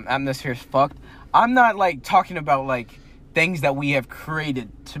atmosphere is fucked. I'm not like talking about like things that we have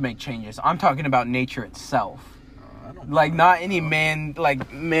created to make changes. I'm talking about nature itself. I don't Like, not any man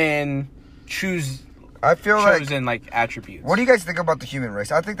I feel chosen like attributes. What do you guys think about the human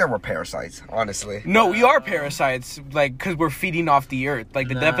race? I think that we're parasites, honestly. No, we are parasites, like, because we're feeding off the earth. Like,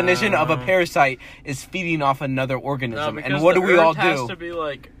 the definition of a parasite is feeding off another organism. No, and what do we all do? It has to be,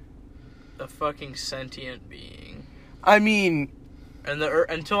 like, a fucking sentient being. I mean... And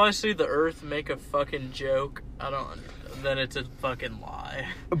until I see the earth make a fucking joke, then it's a fucking lie.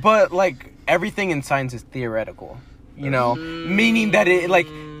 But, like, everything in science is theoretical. You know? Meaning that it, like,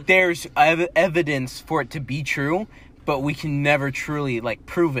 there's evidence for it to be true, but we can never truly, like,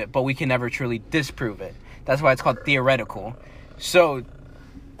 prove it, but we can never truly disprove it. That's why it's called theoretical. So,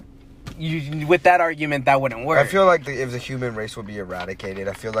 with that argument, that wouldn't work. I feel like if the human race would be eradicated,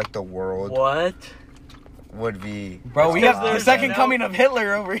 I feel like the world What? would be... Bro, we have the second coming of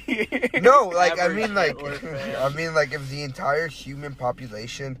Hitler over here. No, like, I Average mean, like, Hitler fan. I mean, like, if the entire human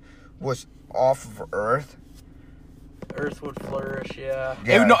population was off of Earth... Earth would flourish, yeah.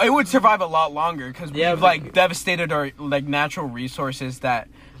 It would survive a lot longer because Yeah, we've, like, devastated our, like, natural resources that...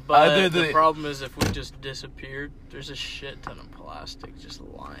 But the problem is if we just disappeared, there's a shit ton of plastic just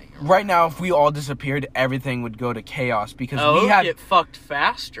lying around. Right now, if we all disappeared, everything would go to chaos because we it have would get fucked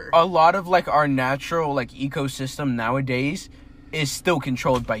faster. a lot of, like, our natural, like, ecosystem nowadays is still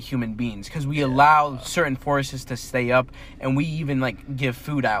controlled by human beings because we allow certain forests to stay up, and we even, like, give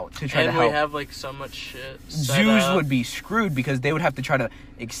food out to try to help. And we have, like, so much shit set Zoos up. would be screwed because they would have to try to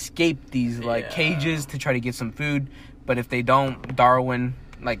escape these, like, cages to try to get some food. But if they don't, Darwin,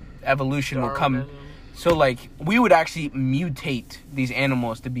 like, evolution will come. Darwinism. So, like, we would actually mutate these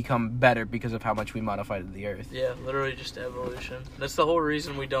animals to become better because of how much we modified the earth. Yeah, literally just evolution. That's the whole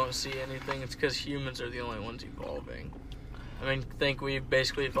reason we don't see anything. It's because humans are the only ones evolving. I mean, think we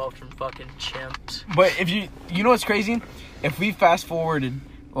basically evolved from fucking chimps. But if you know what's crazy? If we fast forwarded,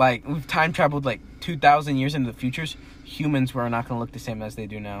 like, we've time traveled, like, 2,000 years into the futures, humans were not going to look the same as they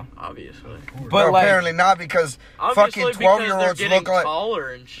do now. Obviously. But, no, like, apparently not, because Obviously fucking because 12-year-olds they're getting look like... taller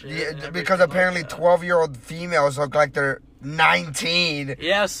and shit. Yeah, and because everything apparently like that. 12-year-old females look like they're 19.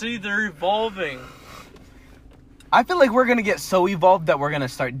 Yeah, see, they're evolving. I feel like we're going to get so evolved that we're going to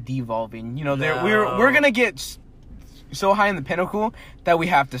start devolving. You know, No. we're going to get so high in the pinnacle that we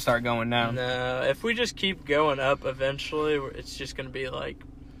have to start going down. No, if we just keep going up, eventually, it's just going to be like,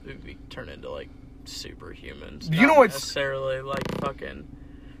 we turn into, like, superhumans. You know Not what's... necessarily, like, fucking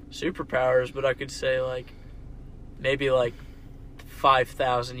superpowers, but I could say, like, maybe, like,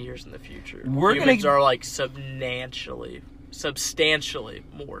 5,000 years in the future. Humans are, like, substantially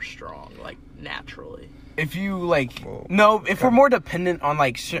more strong, like, naturally. If you, like... No, if we're more dependent on,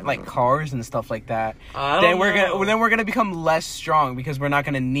 like, shit, like, cars and stuff like that, then we're gonna become less strong because we're not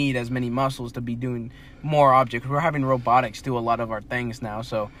gonna need as many muscles to be doing more objects. We're having robotics do a lot of our things now,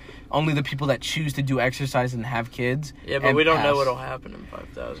 so only the people that choose to do exercise and have kids. Yeah, but we don't know what'll happen in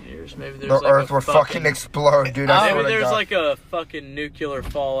 5,000 years. Maybe there's The Earth will fucking explode, dude. Maybe there's like a fucking nuclear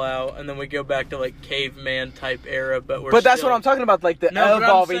fallout, and then we go back to like caveman type era. But that's what I'm talking about, like the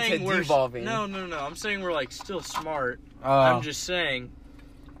evolving to devolving. No. I'm saying we're like still smart. I'm just saying.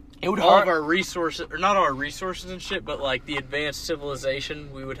 It would all of our resources, or not our resources and shit, but like the advanced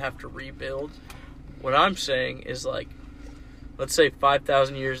civilization, we would have to rebuild. What I'm saying is like, let's say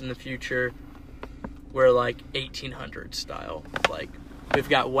 5,000 years in the future, we're like 1800 style. Like, we've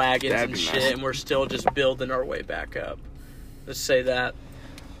got wagons and shit, nice. And we're still just building our way back up. Let's say that.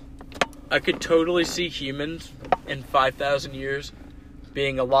 I could totally see humans in 5,000 years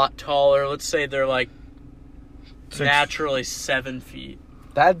being a lot taller. Let's say they're like naturally 7 feet.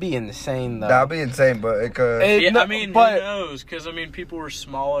 That'd be insane, though. That'd be insane, but it could... I mean, who knows? Because, I mean, people were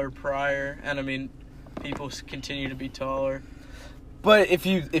smaller prior, and, I mean, people continue to be taller. But if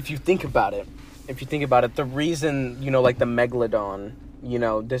you think about it, the reason, you know, like the megalodon, you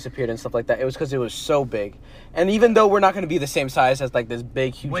know, disappeared and stuff like that, it was because it was so big. And even though we're not going to be the same size as, like, this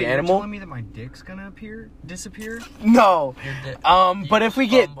big, huge animal... You're telling me that my dick's going to disappear? No. But if we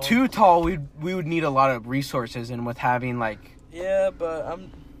get too tall, we would need a lot of resources, and with having, like... Yeah, but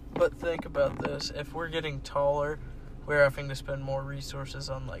think about this. If we're getting taller, we're having to spend more resources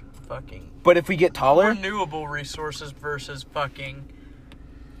on, like, fucking... But if we get taller... renewable resources versus fucking...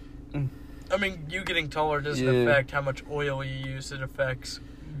 I mean, you getting taller doesn't affect how much oil you use. It affects...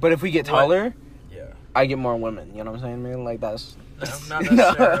 But if we get taller... Yeah. I get more women. You know what I'm saying, man? Like, that's... No, not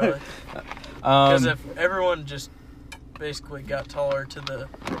necessarily. Because if everyone just basically got taller to the...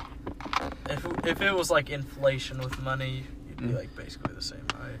 If it was, like, inflation with money... be like basically the same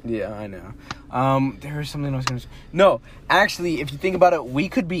height. Yeah, I know. There was something I was gonna say. No, actually, if you think about it, we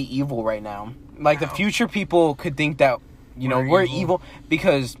could be evil right now. Like, the future people could think that you know, we're evil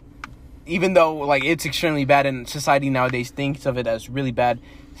because even though, like, it's extremely bad and society nowadays thinks of it as really bad,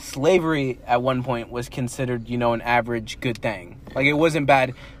 slavery at one point was considered, you know, an average good thing. Like, it wasn't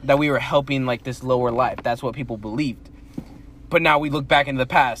bad that we were helping, like, this lower life. That's what people believed. But now we look back into the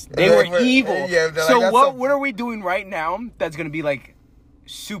past. They were evil. Yeah, so like, what are we doing right now that's going to be, like,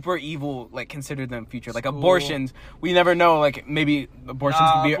 super evil, like, considered in the future? Like, abortions. We never know. Like, maybe abortions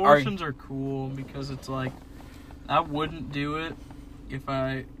could be... Abortions are cool because it's, like, I wouldn't do it if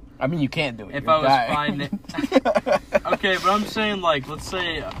I mean, you can't do it. If I was fine. Okay, but I'm saying, like, let's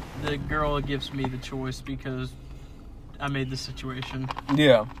say the girl gives me the choice because I made the situation.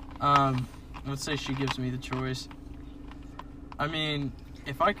 Yeah. Let's say she gives me the choice. I mean,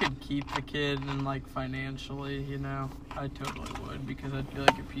 if I could keep the kid and, like, financially, you know, I totally would because I'd feel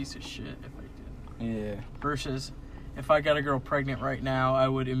like a piece of shit if I didn't. Yeah. Versus, if I got a girl pregnant right now, I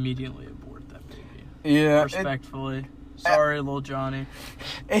would immediately abort that baby. Yeah. Respectfully. Sorry, little Johnny.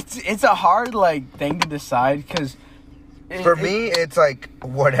 It's a hard, like, thing to decide because... For me, it's like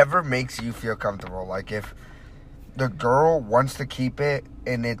whatever makes you feel comfortable. Like, if the girl wants to keep it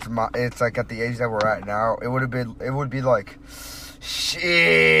and it's like at the age that we're at now, it would be like,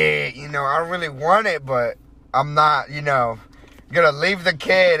 shit, you know, I don't really want it, but I'm not, you know, gonna leave the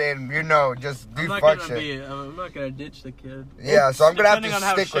kid and, you know, just do fuck shit. I'm not gonna ditch the kid. Yeah, so I'm gonna have to depending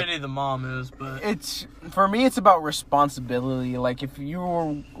on how stick shitty the mom is, but for me, it's about responsibility. Like, if you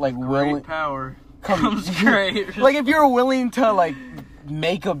were, like, willing... Great power comes great. Like, if you're willing to, like,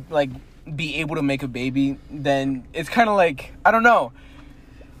 be able to make a baby, then it's kind of like, I don't know.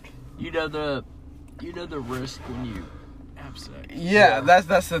 You know the risk when you have sex. Yeah,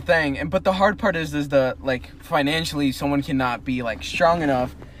 that's the thing. But the hard part is the, like, financially, someone cannot be, like, strong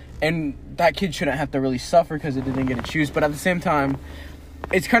enough, and that kid shouldn't have to really suffer because it didn't get to choose. But at the same time,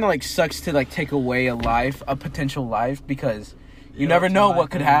 it's kind of, like, sucks to, like, take away a potential life, because you never know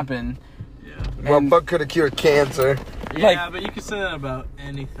what could happen. Well, fuck could have cured cancer. Yeah, like, but you could say that about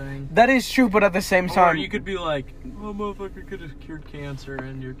anything. That is true, but at the same time... Or you could be like, oh, motherfucker could have cured cancer,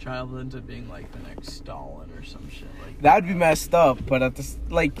 and your child ends up being, like, the next Stalin or some shit like that. That would be messed up, but at this...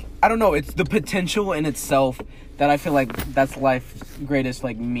 Like, I don't know, it's the potential in itself that I feel like that's life's greatest,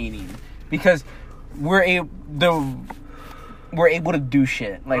 like, meaning. Because we're able to do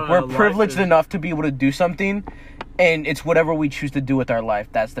shit. Like, we're privileged enough to be able to do something... And it's whatever we choose to do with our life.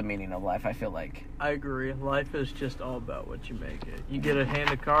 That's the meaning of life, I feel like. I agree. Life is just all about what you make it. You get a hand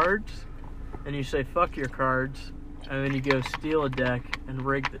of cards, and you say, fuck your cards, and then you go steal a deck and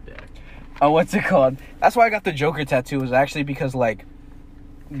rig the deck. Oh, what's it called? That's why I got the Joker tattoo, was actually because, like,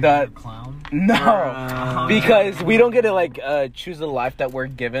 the... Clown? No. Because we don't get to, like, choose the life that we're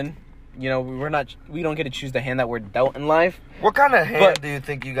given. You know, we don't get to choose the hand that we're dealt in life. What kind of hand do you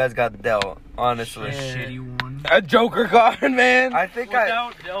think you guys got dealt, honestly? A shitty one. A Joker card, man. I think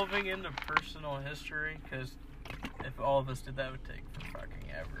Without delving into personal history, because if all of us did that, it would take for fucking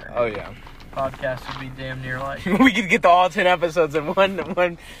ever. Oh, yeah. Podcast would be damn near like... We could get all 10 episodes in one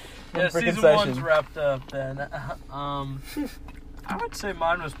yeah, season session. 1's wrapped up then. I would say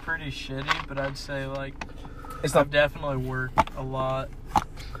mine was pretty shitty, but I'd say, like, I've definitely worked a lot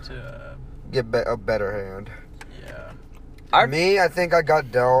to get a better hand. Yeah. I think I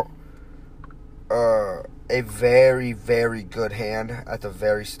got dealt a very, very good hand at the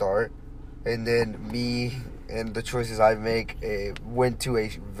very start. And then me and the choices I make went to a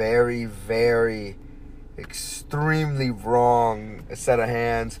very, very extremely wrong set of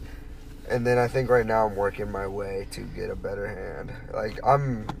hands. And then I think right now I'm working my way to get a better hand. Like, I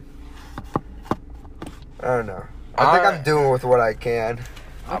don't know. I think I'm doing with what I can.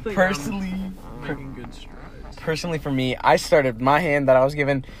 Personally, I'm making good strides. Personally, for me, I started my hand that I was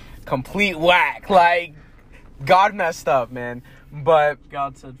given complete whack. Like, God messed up, man. But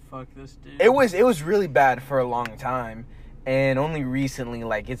God said, "Fuck this dude." It was really bad for a long time, and only recently,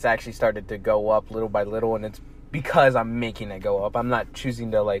 like, it's actually started to go up little by little, and it's because I'm making it go up. I'm not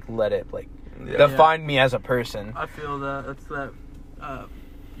choosing to, like, let it, like, define me as a person. I feel that. That's that.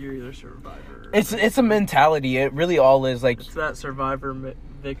 You're either survivor. It's a mentality. It really all is, like... It's that survivor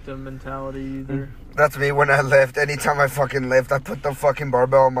victim mentality either. That's me when I lift. Anytime I fucking lift, I put the fucking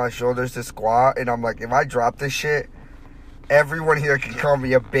barbell on my shoulders to squat, and I'm like, if I drop this shit, everyone here can call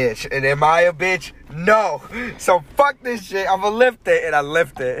me a bitch. And am I a bitch? No. So fuck this shit. I'm gonna lift it, and I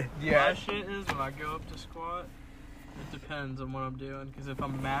lift it. Yeah. My shit is when I go up to squat, it depends on what I'm doing. Because if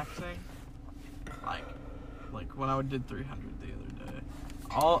I'm maxing, like when I did 300 the other day,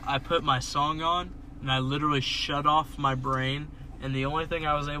 I put my song on, and I literally shut off my brain, and the only thing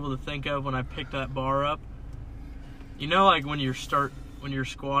I was able to think of when I picked that bar up, you know, like when you're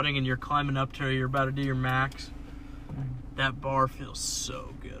squatting and you're climbing up to you're about to do your max, that bar feels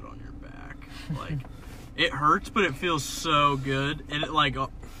so good on your back. Like, it hurts, but it feels so good. And it, like,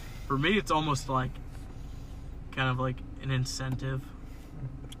 for me, it's almost like kind of like an incentive.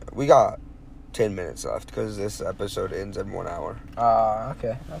 We got 10 minutes left because this episode ends in 1 hour.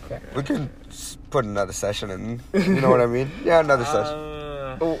 Okay. We can put another session in. You know what I mean? Yeah, another session.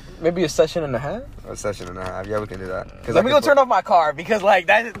 Oh, maybe a session and a half? A session and a half. Yeah, we can do that. Let me go turn off my car because, like,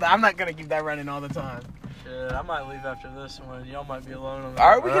 I'm not going to keep that running all the time. Shit, I might leave after this one. Y'all might be alone on the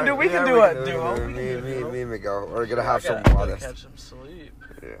All right, we can do a duo. Me and Miguel. We're going to have some water. water. Catch some sleep.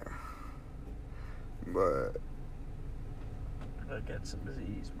 Yeah. But Gotta get some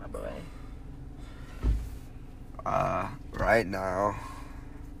disease, my boy. right now,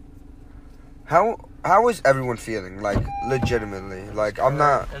 how is everyone feeling? Like, legitimately. Like, I'm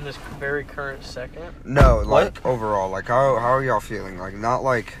not... In this very current second? No, like, overall. Like, how are y'all feeling? Like, not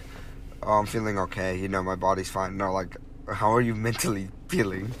like, oh, I'm feeling okay, you know, my body's fine. No, like, how are you mentally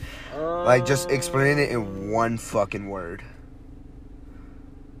feeling? Like, just explain it in one fucking word.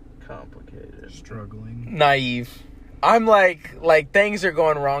 Complicated. Struggling. Naive. I'm like things are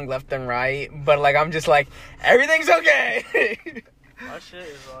going wrong left and right, but like I'm just like everything's okay. My shit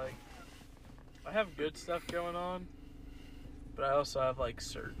is like, I have good stuff going on, but I also have like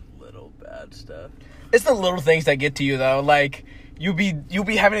certain little bad stuff. It's the little things that get to you though. Like you'll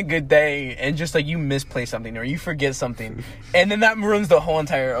be having a good day and just like you misplay something or you forget something, and then that ruins the whole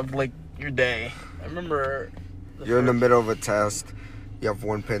entire of like your day. I remember You're in the middle of a test. You have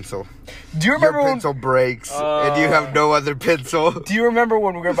one pencil. Do you remember your pencil breaks and you have no other pencil? Do you remember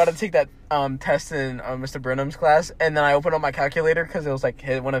when we were about to take that test in Mr. Brenham's class, and then I opened up my calculator because it was like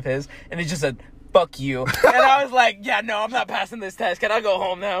one of his, and it just said "fuck you," and I was like, "Yeah, no, I'm not passing this test. Can I go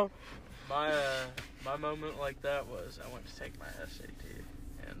home now?" My moment like that was I went to take my SAT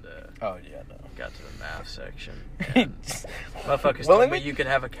and Oh yeah, no. got to the math section. And motherfuckers told me you could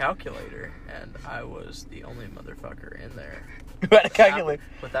have a calculator, and I was the only motherfucker in there. Without a calculator.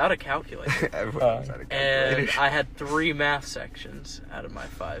 Without a calculator. Everyone was out of calculator. And I had 3 math sections out of my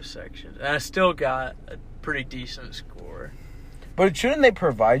 5 sections. And I still got a pretty decent score. But shouldn't they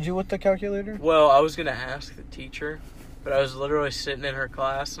provide you with the calculator? Well, I was going to ask the teacher, but I was literally sitting in her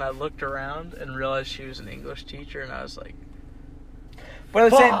class, and I looked around and realized she was an English teacher, and I was like, But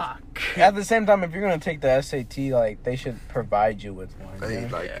fuck! At the same time, if you're going to take the SAT, like, they should provide you with one. Hey,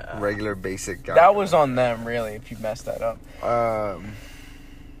 like, Yeah. regular basic guy. That was on them, really, if you messed that up.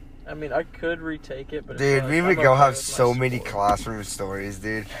 I mean, I could retake it, but Dude, me and I'm Miguel okay have with my so many score. classroom stories,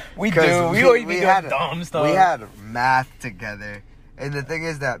 dude. We do. We always be doing dumb stuff. We had math together. And the thing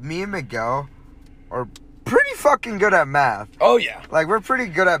is that me and Miguel are pretty fucking good at math. Oh, yeah. Like, we're pretty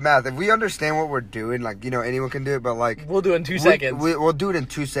good at math. If we understand what we're doing, like, you know, anyone can do it, but, like... We'll do it in 2 seconds. We'll do it in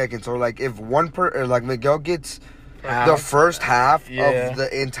 2 seconds. Or, like, if like, Miguel gets the first half of the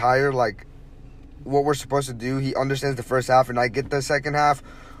entire, like, what we're supposed to do, he understands the first half, and I get the second half,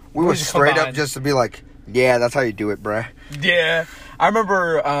 we would straight up just to be like, yeah, that's how you do it, bruh. Yeah. I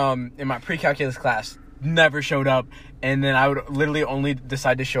remember in my pre-calculus class, never showed up, and then I would literally only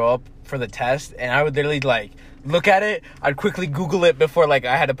decide to show up for the test, and I would literally, like, look at it, I'd quickly Google it before, like,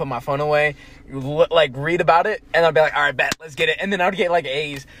 I had to put my phone away, like, read about it, and I'd be like, all right, bet, let's get it, and then I would get, like,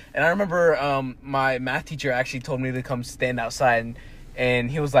 A's, and I remember my math teacher actually told me to come stand outside,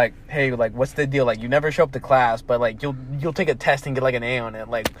 and he was like, hey, like, what's the deal? Like, you never show up to class, but, like, you'll take a test and get, like, an A on it.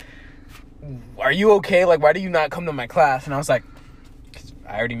 Like, are you okay? Like, why do you not come to my class? And I was like,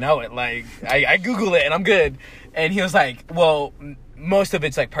 I already know it. Like, I Google it, and I'm good. And he was like, well, most of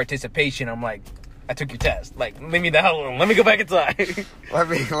it's, like, participation. I'm like, I took your test. Like, leave me the hell alone. Let me go back inside. Let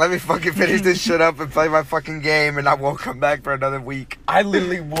me fucking finish this shit up and play my fucking game, and I won't come back for another week. I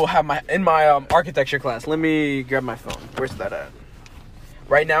literally will have in my architecture class. Let me grab my phone. Where's that at?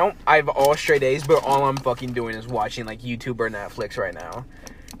 Right now, I have all straight A's, but all I'm fucking doing is watching, like, YouTube or Netflix right now.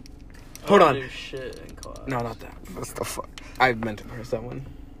 Hold on. Do shit in class. No, not that. What the fuck? I meant to press that one.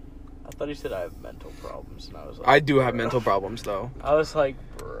 I thought he said I have mental problems, and I was like, I do have bruh. mental problems, though. I was like,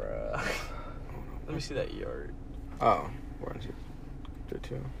 bruh. Let me see that yard. Oh, 1, 2,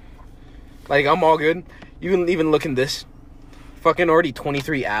 2. Like, I'm all good. You can even look in this. Fucking already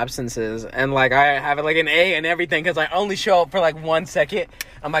 23 absences, and like I have like an A and everything because I only show up for like 1 second.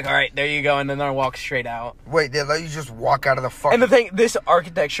 I'm like, all right, there you go, and then I walk straight out. Wait, they let you just walk out of the fucking... And the thing, this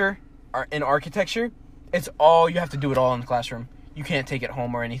architecture, it's all, you have to do it all in the classroom. You can't take it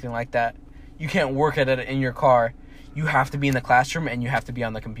home or anything like that. You can't work at it in your car. You have to be in the classroom, and you have to be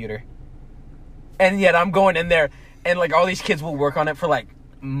on the computer. And yet I'm going in there, and like all these kids will work on it for like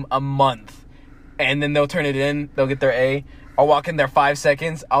a month, and then they'll turn it in, they'll get their A. I'll walk in there 5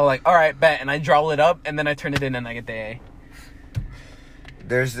 seconds. I'll like, all right, bet. And I draw it up, and then I turn it in, and I get the A.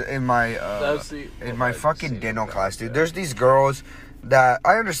 There's in my fucking dental class, dude. There's these girls that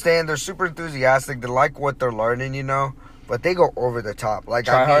I understand they're super enthusiastic. They like what they're learning, you know, but they go over the top. Like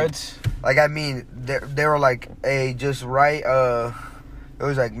Tryhards. I mean, they were like, hey, just write it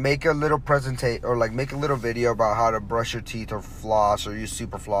was like make a little presentation or like make a little video about how to brush your teeth or floss or use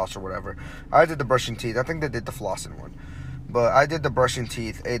super floss or whatever. I did the brushing teeth. I think they did the flossing one. But I did the brushing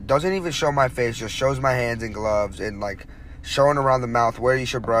teeth. It doesn't even show my face, just shows my hands and gloves and like showing around the mouth where you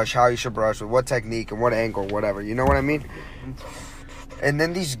should brush, how you should brush, with what technique and what angle, whatever. You know what I mean? And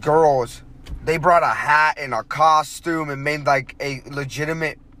then these girls, they brought a hat and a costume and made like a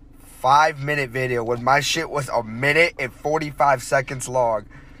legitimate 5-minute video when my shit was 1 minute and 45 seconds long.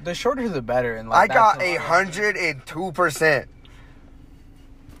 The shorter the better. And I got 102%.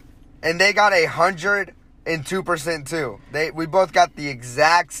 And they got 102% too. We both got the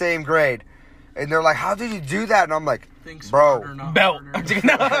exact same grade. And they're like, how did you do that? And I'm like, bro. Belt.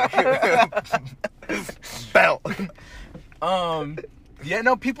 Belt. Yeah,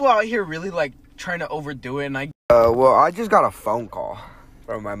 no, people out here really like trying to overdo it, and well, I just got a phone call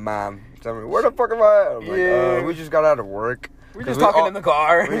from my mom. Telling me, where the fuck am I at? I'm like, we just got out of work. We're just talking in the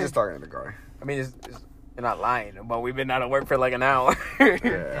car. We're just talking in the car. I mean, you're not lying, but we've been out of work for like an hour.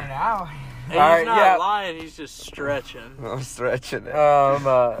 Yeah. He's not lying, he's just stretching. I'm stretching it.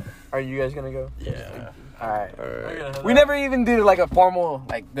 Are you guys gonna go? Yeah. All right. We never even did like a formal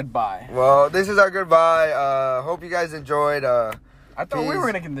like goodbye. Well, this is our goodbye. Hope you guys enjoyed. I thought we were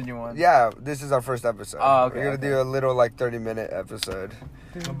gonna continue on. Yeah, this is our first episode. Oh, okay. We're gonna do a little like 30-minute episode.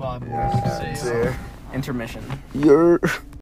 Goodbye, boys. Yeah. See ya. Intermission. You're.